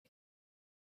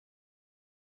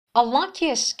A lucky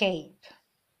escape.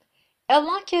 A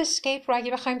lucky escape رو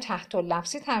اگه بخوایم تحت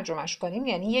لفظی ترجمهش کنیم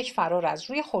یعنی یک فرار از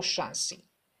روی خوششانسی.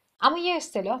 اما یه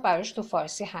اصطلاح براش تو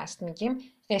فارسی هست،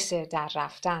 میگیم قصر در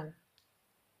رفتن.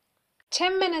 10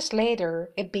 minutes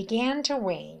later it began to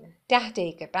rain. 10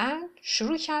 دقیقه بعد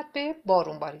شروع کرد به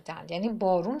بارون باریدن، یعنی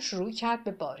بارون شروع کرد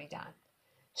به باریدن.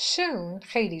 Soon,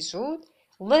 خیلی زود,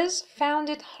 Liz found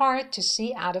it hard to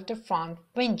see out of the front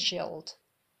windshield.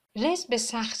 لیز به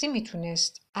سختی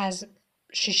میتونست از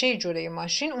شیشه جلوی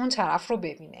ماشین اون طرف رو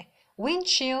ببینه.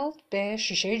 windshield به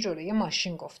شیشه جلوی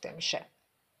ماشین گفته میشه.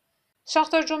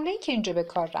 ساختار جمله‌ای که اینجا به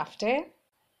کار رفته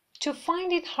to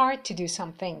find it hard to do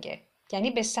something،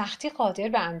 یعنی به سختی قادر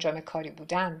به انجام کاری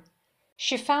بودن.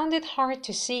 She found it hard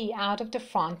to see out of the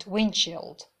front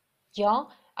windshield. یا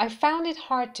I found it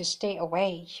hard to stay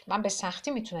awake. من به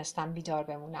سختی میتونستم بیدار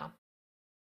بمونم.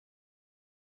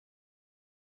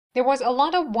 There was a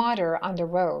lot of water on the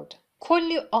road.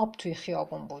 کلی آب توی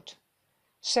خیابون بود.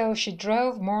 So she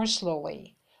drove more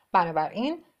slowly.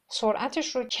 بنابراین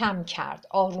سرعتش رو کم کرد،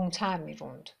 آرومتر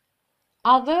میروند.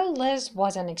 Although Liz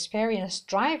was an experienced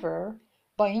driver,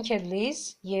 با اینکه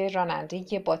لیز یه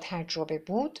راننده با تجربه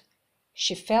بود,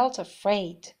 she felt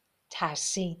afraid.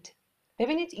 ترسید.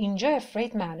 ببینید اینجا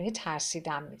afraid معنای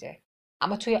ترسیدن میده.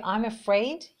 اما توی I'm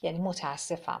afraid یعنی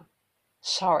متاسفم.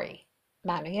 Sorry.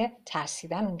 معنای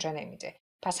ترسیدن اونجا نمیده.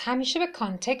 پس همیشه به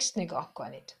کانتکست نگاه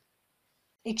کنید.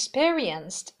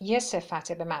 Experienced یه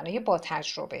صفته به معنای با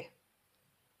تجربه.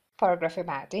 پاراگراف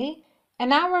بعدی. An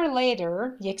hour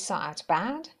later, یک ساعت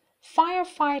بعد,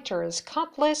 firefighters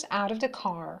cut Liz out of the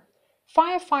car.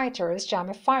 Firefighters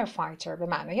جمع firefighter به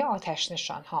معنای آتش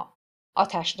نشانها.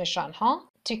 آتش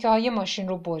نشانها تیکه های ماشین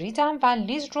رو بریدن و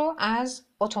لیز رو از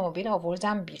اتومبیل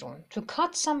آوردن بیرون. To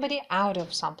cut somebody out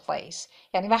of some place.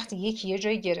 یعنی وقتی یکی یه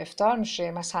جایی گرفتار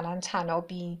میشه، مثلا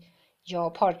طنابی یا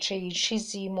پارچه‌ای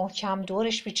چیزی محکم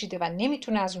دورش پیچیده و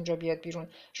نمیتونه از اونجا بیاد بیرون،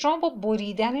 شما با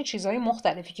بریدن چیزهای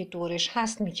مختلفی که دورش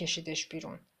هست میکشیدش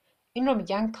بیرون. این رو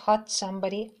میگن cut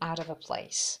somebody out of a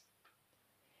place.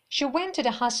 She went to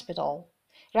the hospital.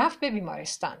 رفت به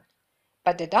بیمارستان.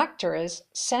 But the doctors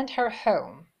sent her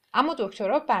home. اما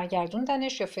دکترها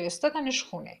برگردوندنش یا فرستادنش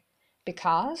خونه.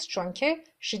 Because چون که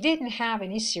she didn't have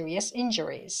any serious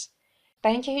injuries.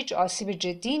 برای اینکه هیچ آسیب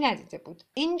جدی ندیده بود.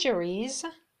 Injuries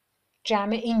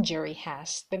جمع injury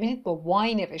هست. ببینید با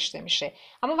y نوشته میشه.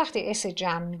 اما وقتی s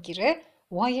جمع میگیره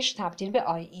yش تبدیل به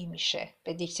ie میشه.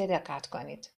 به دیکته دقت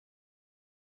کنید.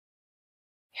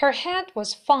 Her head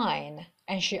was fine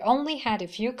and she only had a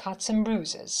few cuts and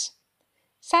bruises.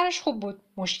 سرش خوب بود،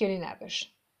 مشکلی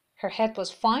نداشت. Her head was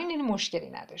fine and مشکلی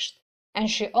نداشت. And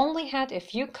she only had a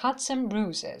few cuts and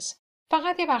bruises.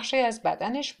 فقط یه بخشی از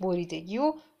بدنش بریدگی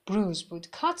و بروز بود.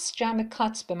 cuts جمع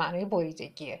cuts به معنای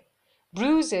بریدگیه.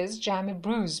 bruises جمع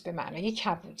bruise به معنای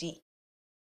کبودی.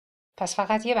 پس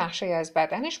فقط یه بخشی از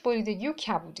بدنش بریدگی و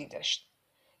کبودی داشت.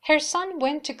 Her son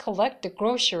went to collect the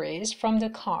groceries from the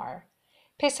car.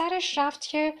 پسرش رفت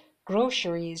که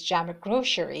groceries جمع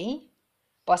grocery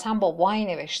باز هم با y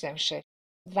نوشته میشه.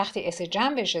 وقتی s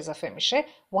جمع بهش اضافه میشه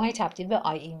y تبدیل به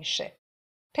ie میشه.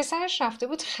 پسرش رفته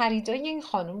بود خریدای این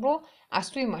خانم رو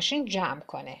از توی ماشین جمع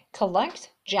کنه. collect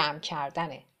جمع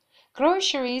کردنه.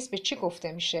 groceries به چی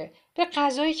گفته میشه؟ به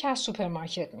غذایی که از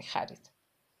سوپرمارکت میخرید.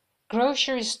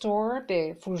 grocery store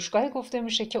به فروشگاهی گفته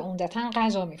میشه که عمدتاً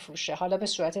غذا میفروشه. حالا به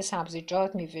صورت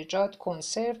سبزیجات، میوه‌جات،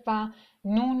 کنسرو و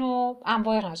نون و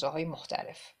انواع غذاهای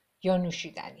مختلف یا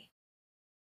نوشیدنی.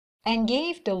 And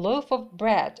gave the loaf of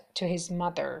bread to his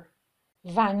mother.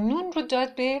 و نون رو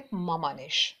داد به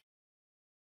مامانش.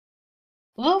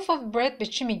 loaf of bread به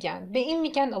چی میگن؟ به این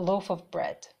میگن a loaf of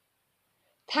bread.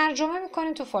 ترجمه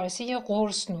میکنیم تو فارسی یه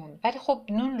قرص نون. ولی خب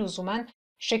نون لزوما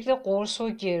شکل قرص و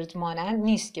گرد مانند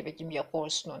نیست که بگیم یه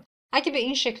قرص نون. اگه به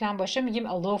این شکل هم باشه میگیم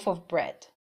a loaf of bread.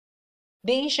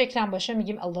 به این شکل هم باشه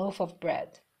میگیم a loaf of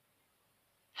bread.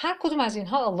 هر کدوم از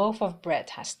اینها a loaf of bread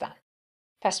هستن.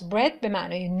 پس bread به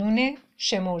معنای نون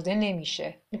شمرده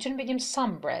نمیشه. میتونیم بگیم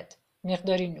some bread،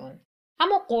 مقداری نون.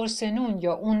 اما قرص نون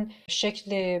یا اون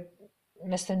شکل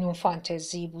مثل نون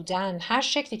فانتزی بودن، هر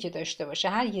شکلی که داشته باشه،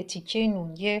 هر یه تیکه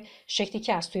نون یه شکلی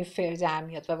که از توی فر در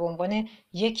میاد و به عنوان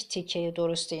یک تیکه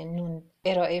درسته نون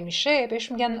ارائه میشه،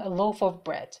 بهش میگن a loaf of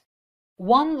bread.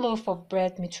 One loaf of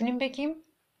bread میتونیم بگیم،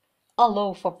 a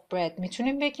loaf of bread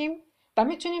میتونیم بگیم و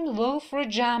میتونیم loaf رو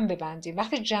جمع ببندیم.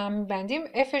 وقتی جمع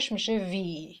میبندیم fش میشه v.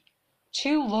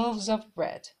 Two loaves of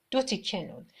bread. 2 تیکه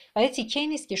نون. و یه تیکه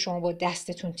نیست که شما با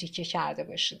دستتون تیکه کرده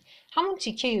باشید. همون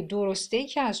تیکه درسته‌ای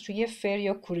که از توی فر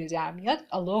یا کوره در میاد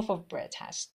a loaf of bread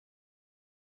هست.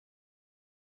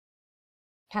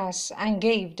 پس and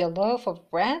gave the loaf of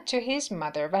bread to his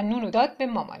mother و نون رو داد به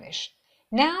مامانش.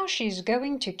 Now she's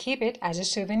going to keep it as a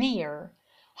souvenir.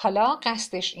 حالا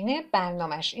قصدش اینه،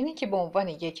 برنامه‌اش اینه که به عنوان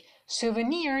یک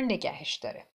سوونیر نگهش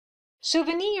داره.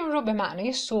 سوونیر رو به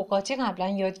معنای سوغاتی قبلا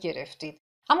یاد گرفتید.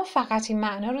 اما فقط این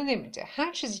معنا رو نمیده.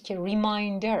 هر چیزی که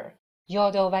ریمایندر،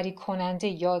 یادآوری کننده،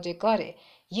 یادگاره،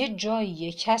 یه جایی،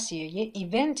 یه کسی، یه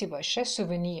ایونتی باشه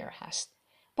سوونیر هست.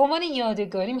 به عنوان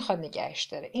یادگاری میخواد نگهش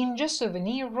داره. اینجا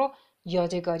سوونیر رو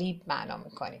یادگاری معنا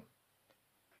میکنیم.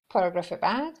 پاراگراف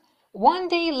بعد. One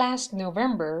day last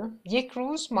November, یک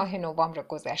روز ماه نوامبر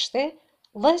گذشته,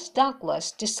 Liz Douglas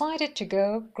decided to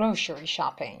go grocery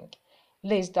shopping.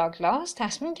 لیز داگلاس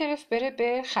تصمیم گرفت بره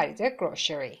به خرید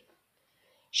گروشری.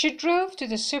 She drove to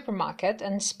the supermarket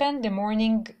and spent the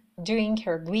morning doing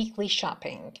her weekly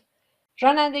shopping.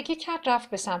 رانندگی کرد رفت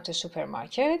به سمت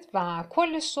سوپرمارکت و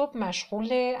کل صبح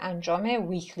مشغول انجام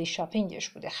ویکلی شاپینگش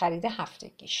بوده، خرید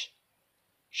هفتگیش.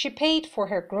 She paid for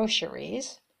her groceries.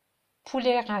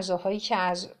 پول غذاهایی که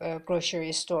از گروشری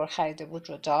استور خریده بود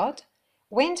رو داد.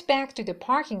 Went back to the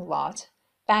parking lot.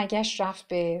 برگشت رفت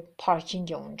به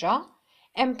پارکینگ اونجا.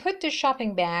 And put the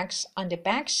shopping bags on the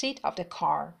back seat of the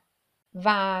car.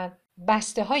 و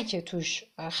بسته هایی که توش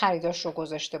خریداش رو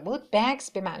گذاشته بود.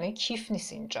 bags به معنی کیف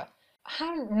نیست اینجا.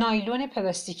 هر نایلون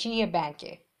پلاستیکی یه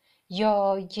بگه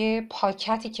یا یه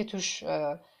پاکتی که توش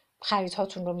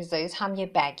خریدهاتون رو میذارید هم یه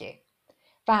بگه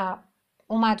و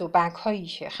اومد و بگ هایی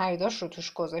که خریداش رو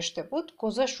توش گذاشته بود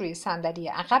گذاشت روی صندلی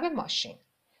عقب ماشین.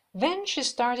 Then she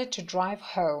started to drive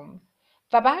home.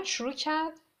 و بعد شروع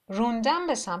کرد روندن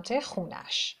به سمت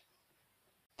خونش.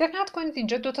 دقت کنید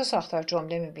اینجا 2 ساختار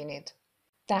جمله میبینید.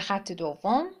 در خط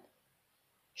دوم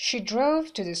She drove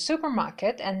to the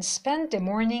supermarket and spent the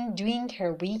morning doing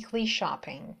her weekly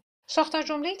shopping. ساختار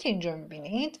جمله‌ای که اینجا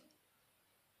میبینید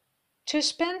To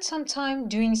spend some time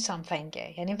doing something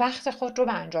یعنی وقت خود رو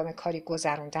به انجام کاری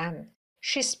گذروندن.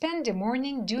 She spent the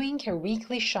morning doing her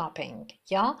weekly shopping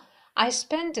یا I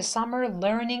spent the summer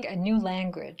learning a new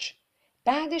language.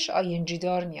 بعدش آینجی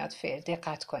دار میاد فعل.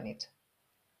 دقت کنید.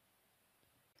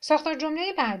 ساختار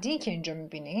جمله بعدی که اینجا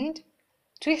میبینید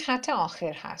توی خط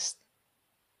آخر هست.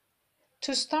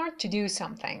 To start to do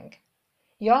something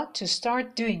یا to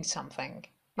start doing something.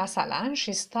 مثلا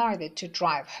she started to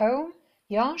drive home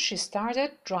یا she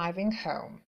started driving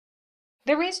home.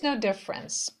 There is no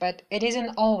difference, but it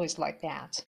isn't always like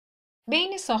that.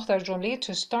 بین ساختار جمله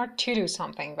to start to do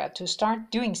something و to start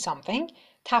doing something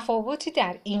تفاوتی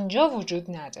در اینجا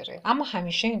وجود نداره، اما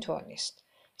همیشه اینطور نیست.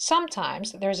 Sometimes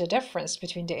there's a difference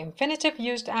between the infinitive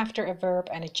used after a verb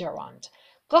and a gerund.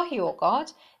 گاهی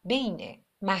اوقات بین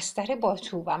مصدر با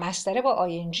تو و مصدر با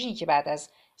ing که بعد از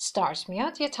start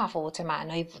میاد یه تفاوت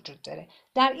معنایی وجود داره.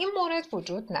 در این مورد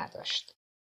وجود نداشت.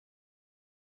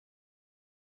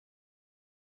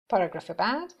 پاراگراف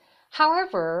بعد.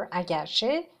 However,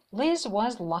 اگرچه Liz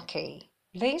was lucky.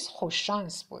 Liz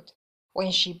خوششانس بود.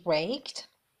 When she braked,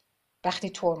 وقتی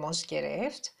ترمز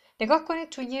گرفت. نگاه کنید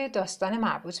توی داستان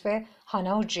مربوط به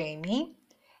هانا و جیمی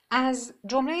از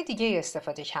جمله دیگه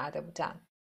استفاده کرده بودن.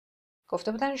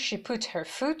 گفته بودن she put her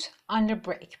foot on the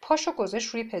brake. پاشو گذاشت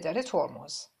روی پدال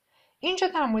ترمز. اینجا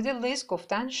در مورد لیز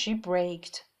گفتن she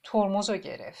braked. ترمز رو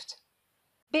گرفت.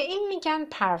 به این میگن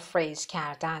پرفریز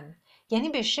کردن. یعنی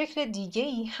به شکل دیگه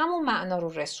ای همون معنا رو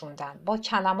رسوندن با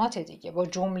کلمات دیگه، با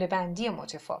جمله بندی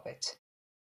متفاوت.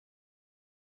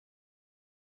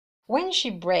 When she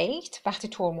braked, وقتی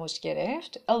ترمز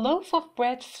گرفت, a loaf of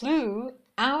bread flew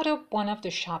out of one of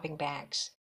the shopping bags.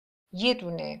 یه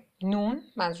دونه نون،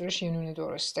 منظورش یه نون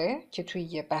درسته که توی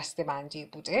یه بسته بندی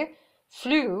بوده.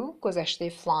 flew، گذشته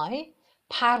fly،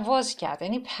 پرواز کرد،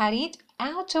 یعنی پرید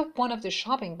out of one of the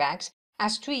shopping bags،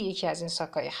 از توی یکی از این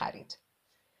ساکای خرید.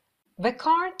 The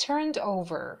car turned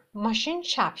over. ماشین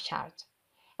چپ کرد.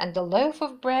 And the loaf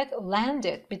of bread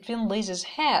landed between Liz's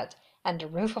head and the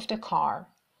roof of the car.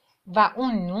 و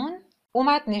اون نون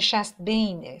اومد نشست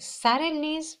بین سر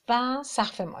لیز و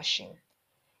سقف ماشین.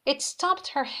 It stopped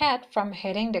her head from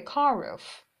hitting the car roof.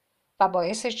 و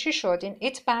باعث چی شد؟ این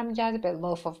it برمیگرده به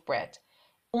loaf of bread.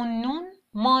 اون نون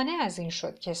مانع از این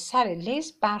شد که سر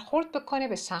لیز برخورد بکنه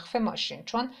به سقف ماشین،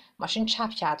 چون ماشین چپ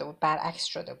کرده بود، برعکس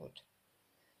شده بود.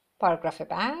 پاراگراف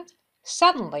بعد.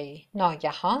 Suddenly,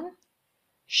 ناگهان,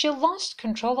 she lost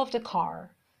control of the car.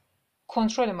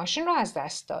 کنترل ماشین رو از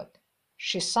دست داد.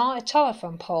 She saw a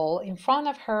telephone pole in front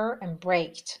of her and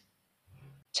braked.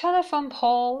 Telephone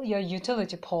pole یا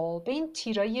utility pole به این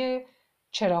تیرای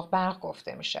چراغ برق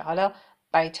گفته میشه. حالا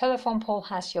برای تلفن پول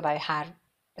هست یا برای هر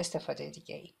استفاده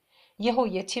دیگه ای.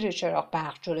 یه تیر چراغ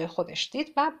برق جلوی خودش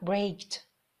دید و braked.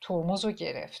 ترمز رو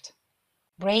گرفت.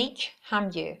 break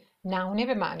هم یه نونه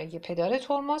به معنای پدال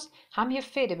ترمز، هم یه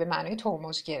فعل به معنای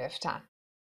ترمز گرفتن.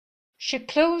 She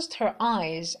closed her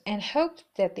eyes and hoped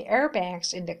that the airbags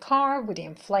in the car would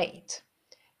inflate.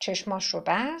 چشماش رو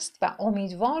بست و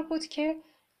امیدوار بود که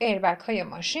ایربگ های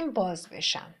ماشین باز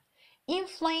بشن.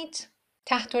 inflate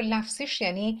تحت لفظش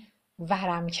یعنی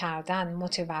ورم کردن،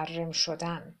 متورم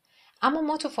شدن. اما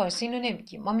ما تو فارسی اینو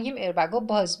نمیگیم. ما میگیم ایربگ ها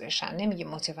باز بشن، نمیگیم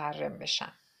متورم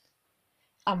بشن.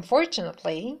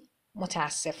 Unfortunately,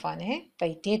 متاسفانه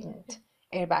they didn't.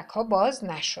 ایربگ ها باز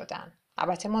نشدن.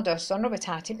 البته ما داستان رو به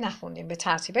ترتیب نخوندیم. به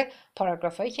ترتیب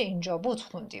پاراگراف هایی که اینجا بود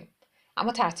خوندیم.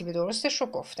 اما ترتیب درستش رو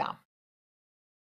گفتم.